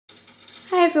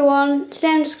Hi everyone,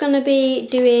 today I'm just going to be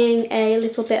doing a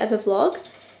little bit of a vlog.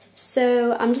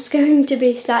 So I'm just going to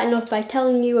be starting off by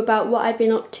telling you about what I've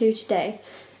been up to today.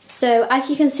 So as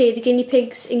you can see, the guinea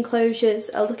pigs' enclosures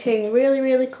are looking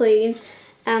really clean,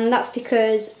 and that's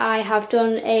because I have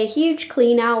done a huge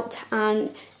clean out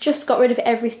and just got rid of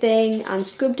everything and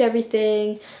scrubbed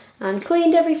everything and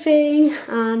cleaned everything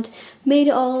and made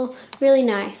it all really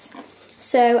nice.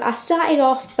 So I started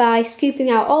off by scooping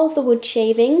out all of the wood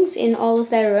shavings in all of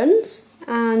their runs,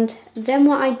 and then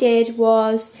what I did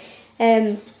was,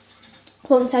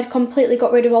 once I'd completely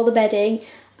got rid of all the bedding,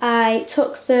 I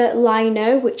took the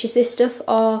lino, which is this stuff,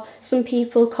 or some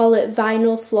people call it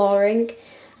vinyl flooring,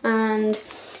 and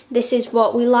this is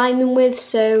what we line them with,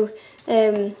 so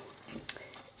that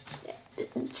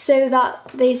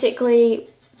basically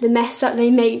the mess that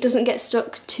they make doesn't get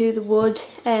stuck to the wood.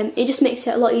 It just makes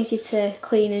it a lot easier to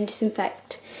clean and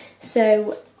disinfect.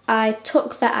 So I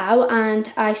took that out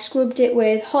and I scrubbed it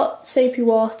with hot soapy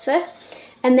water,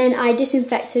 and then I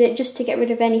disinfected it just to get rid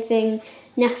of anything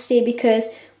nasty, because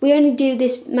we only do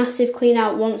this massive clean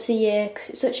out once a year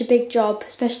because it's such a big job,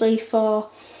 especially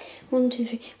for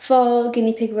 4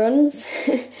 guinea pig runs.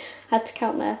 I had to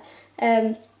count there.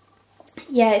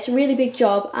 Yeah, it's a really big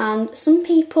job, and some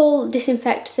people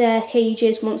disinfect their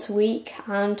cages once a week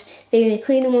and they only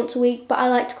clean them once a week, but I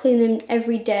like to clean them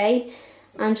every day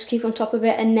and just keep on top of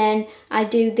it, and then I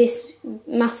do this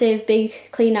massive big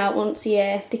clean out once a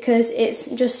year because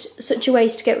it's just such a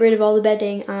waste to get rid of all the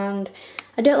bedding, and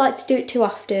I don't like to do it too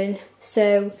often,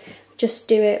 so just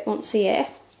do it once a year.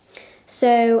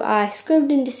 So I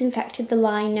scrubbed and disinfected the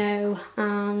lino,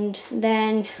 and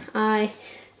then I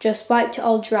just wiped it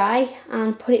all dry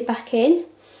and put it back in,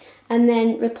 and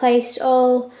then replaced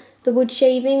all the wood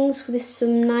shavings with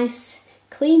some nice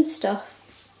clean stuff.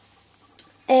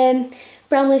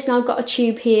 Brownlee's now got a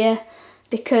tube here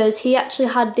because he actually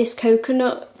had this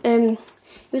coconut, it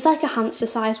was like a hamster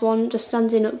size one, just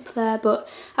standing up there, but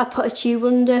I put a tube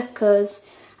under because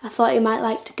I thought he might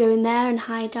like to go in there and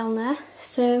hide down there.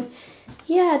 So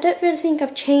yeah, I don't really think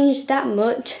I've changed that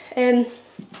much.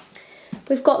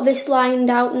 We've got this lined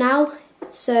out now,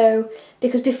 so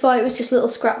because before it was just little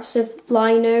scraps of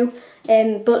lino,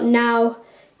 but now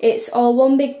it's all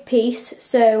one big piece,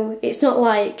 so it's not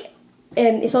like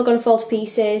it's all going to fall to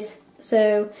pieces,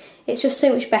 so it's just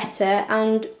so much better.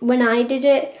 And when I did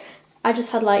it, I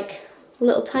just had like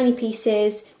little tiny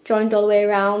pieces joined all the way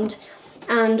around,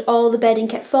 and all the bedding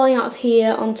kept falling out of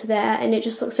here onto there, and it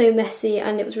just looked so messy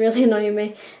and it was really annoying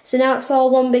me. So now it's all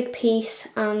one big piece,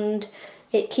 and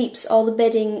it keeps all the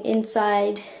bedding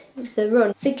inside the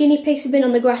run. The guinea pigs have been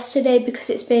on the grass today because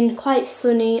it's been quite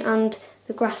sunny and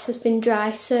the grass has been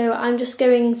dry, so I'm just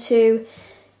going to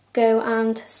go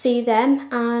and see them,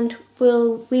 and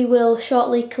we will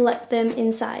shortly collect them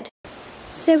inside.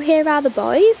 So here are the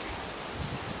boys.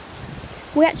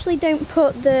 We actually don't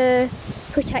put the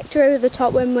protector over the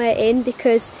top when we're in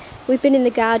because we've been in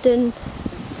the garden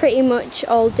pretty much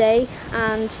all day,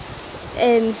 and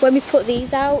when we put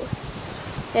these out,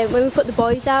 when we put the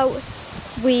boys out,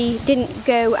 we didn't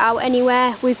go out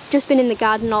anywhere. We've just been in the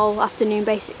garden all afternoon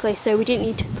basically, so we didn't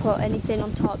need to put anything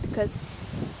on top because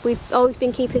we've always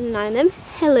been keeping an eye on them.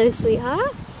 Hello,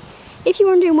 sweetheart. If you're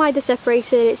wondering why they're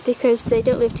separated, it's because they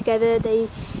don't live together. They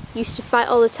used to fight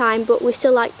all the time, but we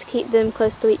still like to keep them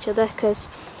close to each other because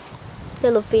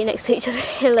they love being next to each other.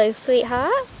 Hello,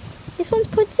 sweetheart. This one's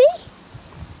Pudsey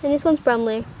and this one's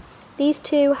Bramley. These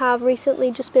two have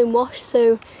recently just been washed,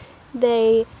 so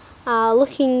they are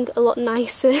looking a lot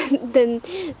nicer than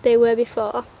they were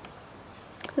before.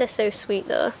 They're so sweet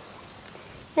though.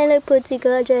 Hello, Pudsey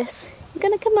gorgeous. You're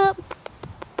gonna come up.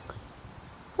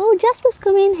 Oh, Jasper's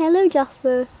coming. Hello,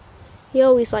 Jasper. He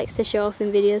always likes to show off in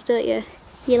videos, don't you?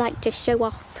 You like to show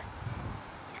off.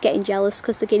 He's getting jealous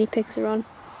because the guinea pigs are on.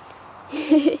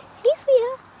 Hey,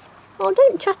 sweetheart. Oh,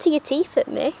 don't chatter your teeth at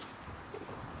me.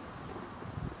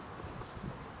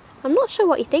 I'm not sure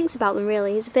what he thinks about them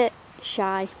really. He's a bit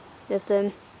shy of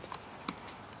them.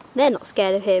 They're not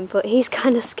scared of him, but he's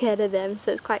kind of scared of them,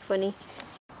 so it's quite funny.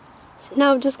 So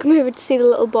now I've just come over to see the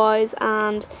little boys,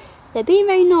 and they're being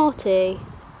very naughty.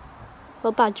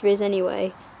 Well, Badger is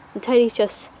anyway, and Teddy's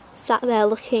just sat there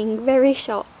looking very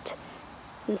shocked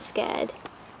and scared.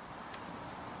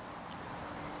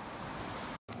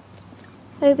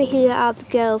 Over here are the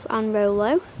girls and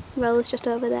Rolo. Rolo's just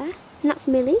over there, and that's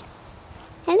Millie.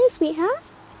 Hello, sweetheart.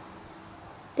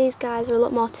 These guys are a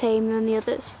lot more tame than the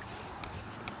others.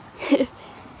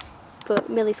 But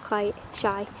Millie's quite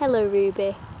shy. Hello,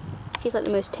 Ruby. She's like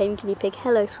the most tame guinea pig.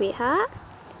 Hello, sweetheart.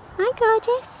 Hi,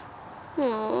 gorgeous.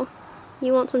 Aww.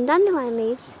 You want some dandelion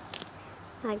leaves?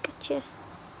 I gotcha.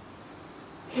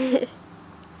 They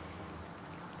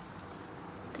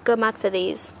go mad for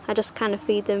these. I just kind of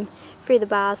feed them through the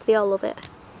bars. They all love it.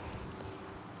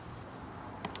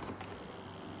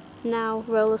 Now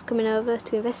Roller's coming over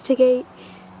to investigate.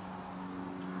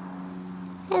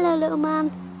 Hello, little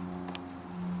man.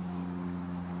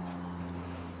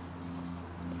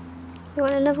 You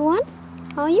want another one?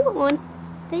 Oh, you want one?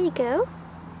 There you go.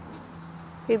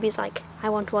 Ruby's like, I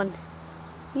want one.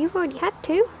 You've already had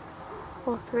 2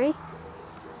 or 3.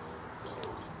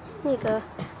 There you go.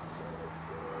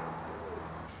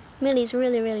 Millie's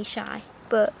really shy,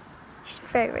 but she's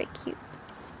very cute.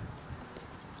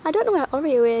 I don't know where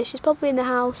Oreo is. She's probably in the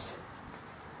house.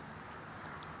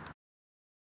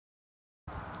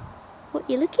 What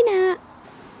are you looking at?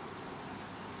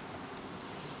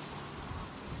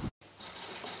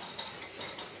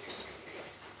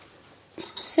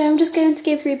 So I'm just going to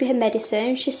give Ruby her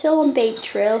medicine. She's still on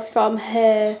Baytril from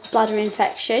her bladder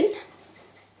infection.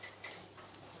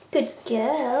 Good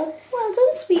girl. Well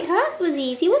done, sweetheart. It was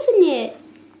easy, wasn't it?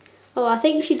 Oh, I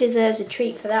think she deserves a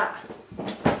treat for that.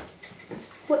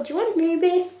 What do you want,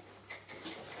 Ruby?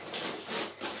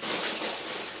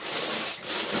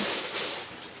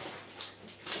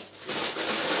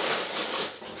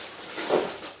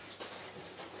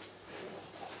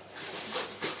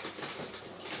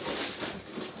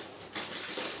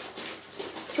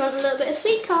 Do you want a little bit of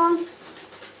sweet corn?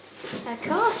 Of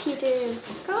course you do.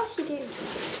 Of course you do.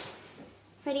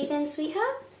 Ready then,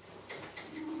 sweetheart?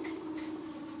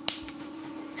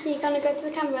 Are you gonna go to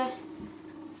the camera?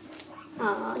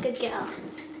 Oh, good girl.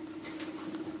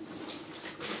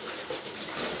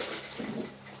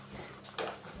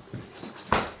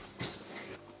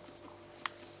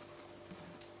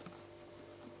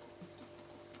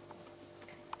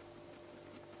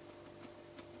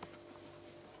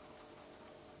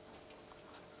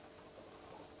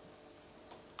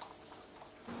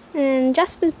 And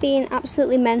Jasper's being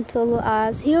absolutely mental,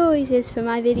 as he always is for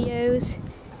my videos.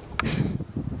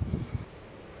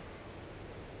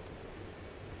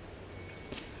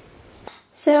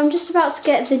 So I'm just about to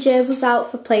get the gerbils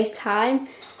out for playtime.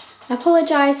 I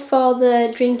apologise for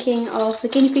the drinking of the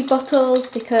guinea pig bottles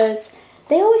because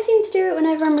they always seem to do it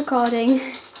whenever I'm recording.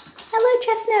 Hello,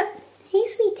 Chestnut. Hey,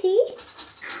 sweetie.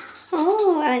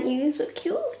 Oh, aren't you so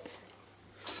cute?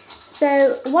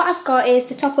 So what I've got is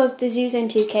the top of the Zoo Zone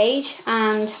 2 cage,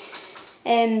 and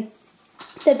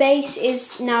the base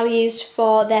is now used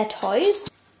for their toys.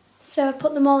 So I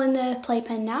put them all in the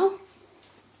playpen now.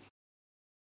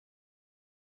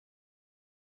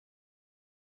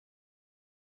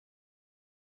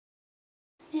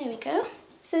 There we go.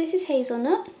 So this is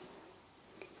Hazelnut.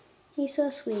 He's so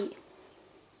sweet.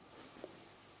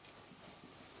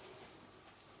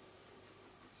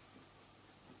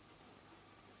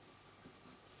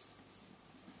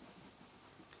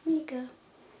 There you go.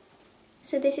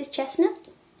 So this is Chestnut.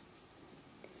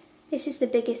 This is the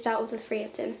biggest out of the 3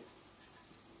 of them.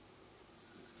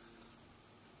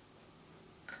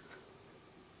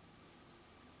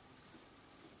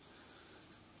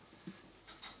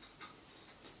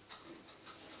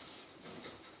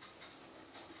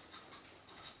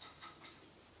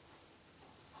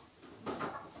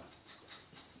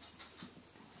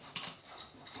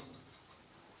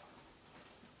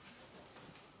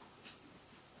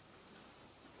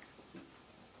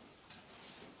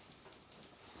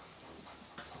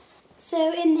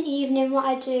 So in the evening what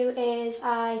I do is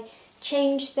I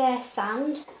change their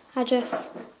sand. I just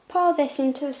pour this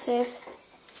into a sieve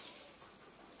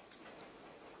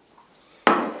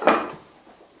and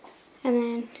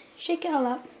then shake it all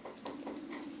up.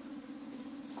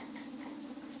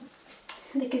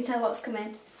 They can tell what's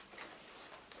coming.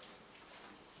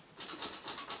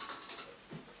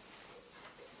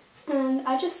 And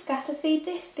I just scatter feed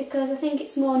this because I think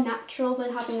it's more natural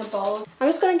than having a bowl. I'm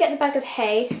just going to get the bag of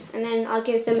hay and then I'll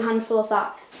give them a handful of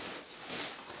that.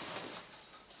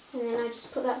 And then I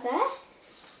just put that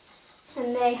there.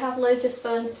 And they have loads of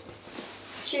fun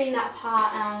chewing that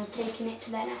apart and taking it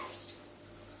to their nest.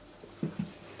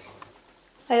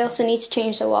 I also need to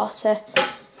change the water.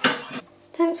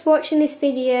 Thanks for watching this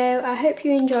video. I hope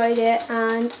you enjoyed it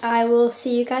and I will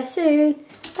see you guys soon.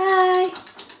 Bye!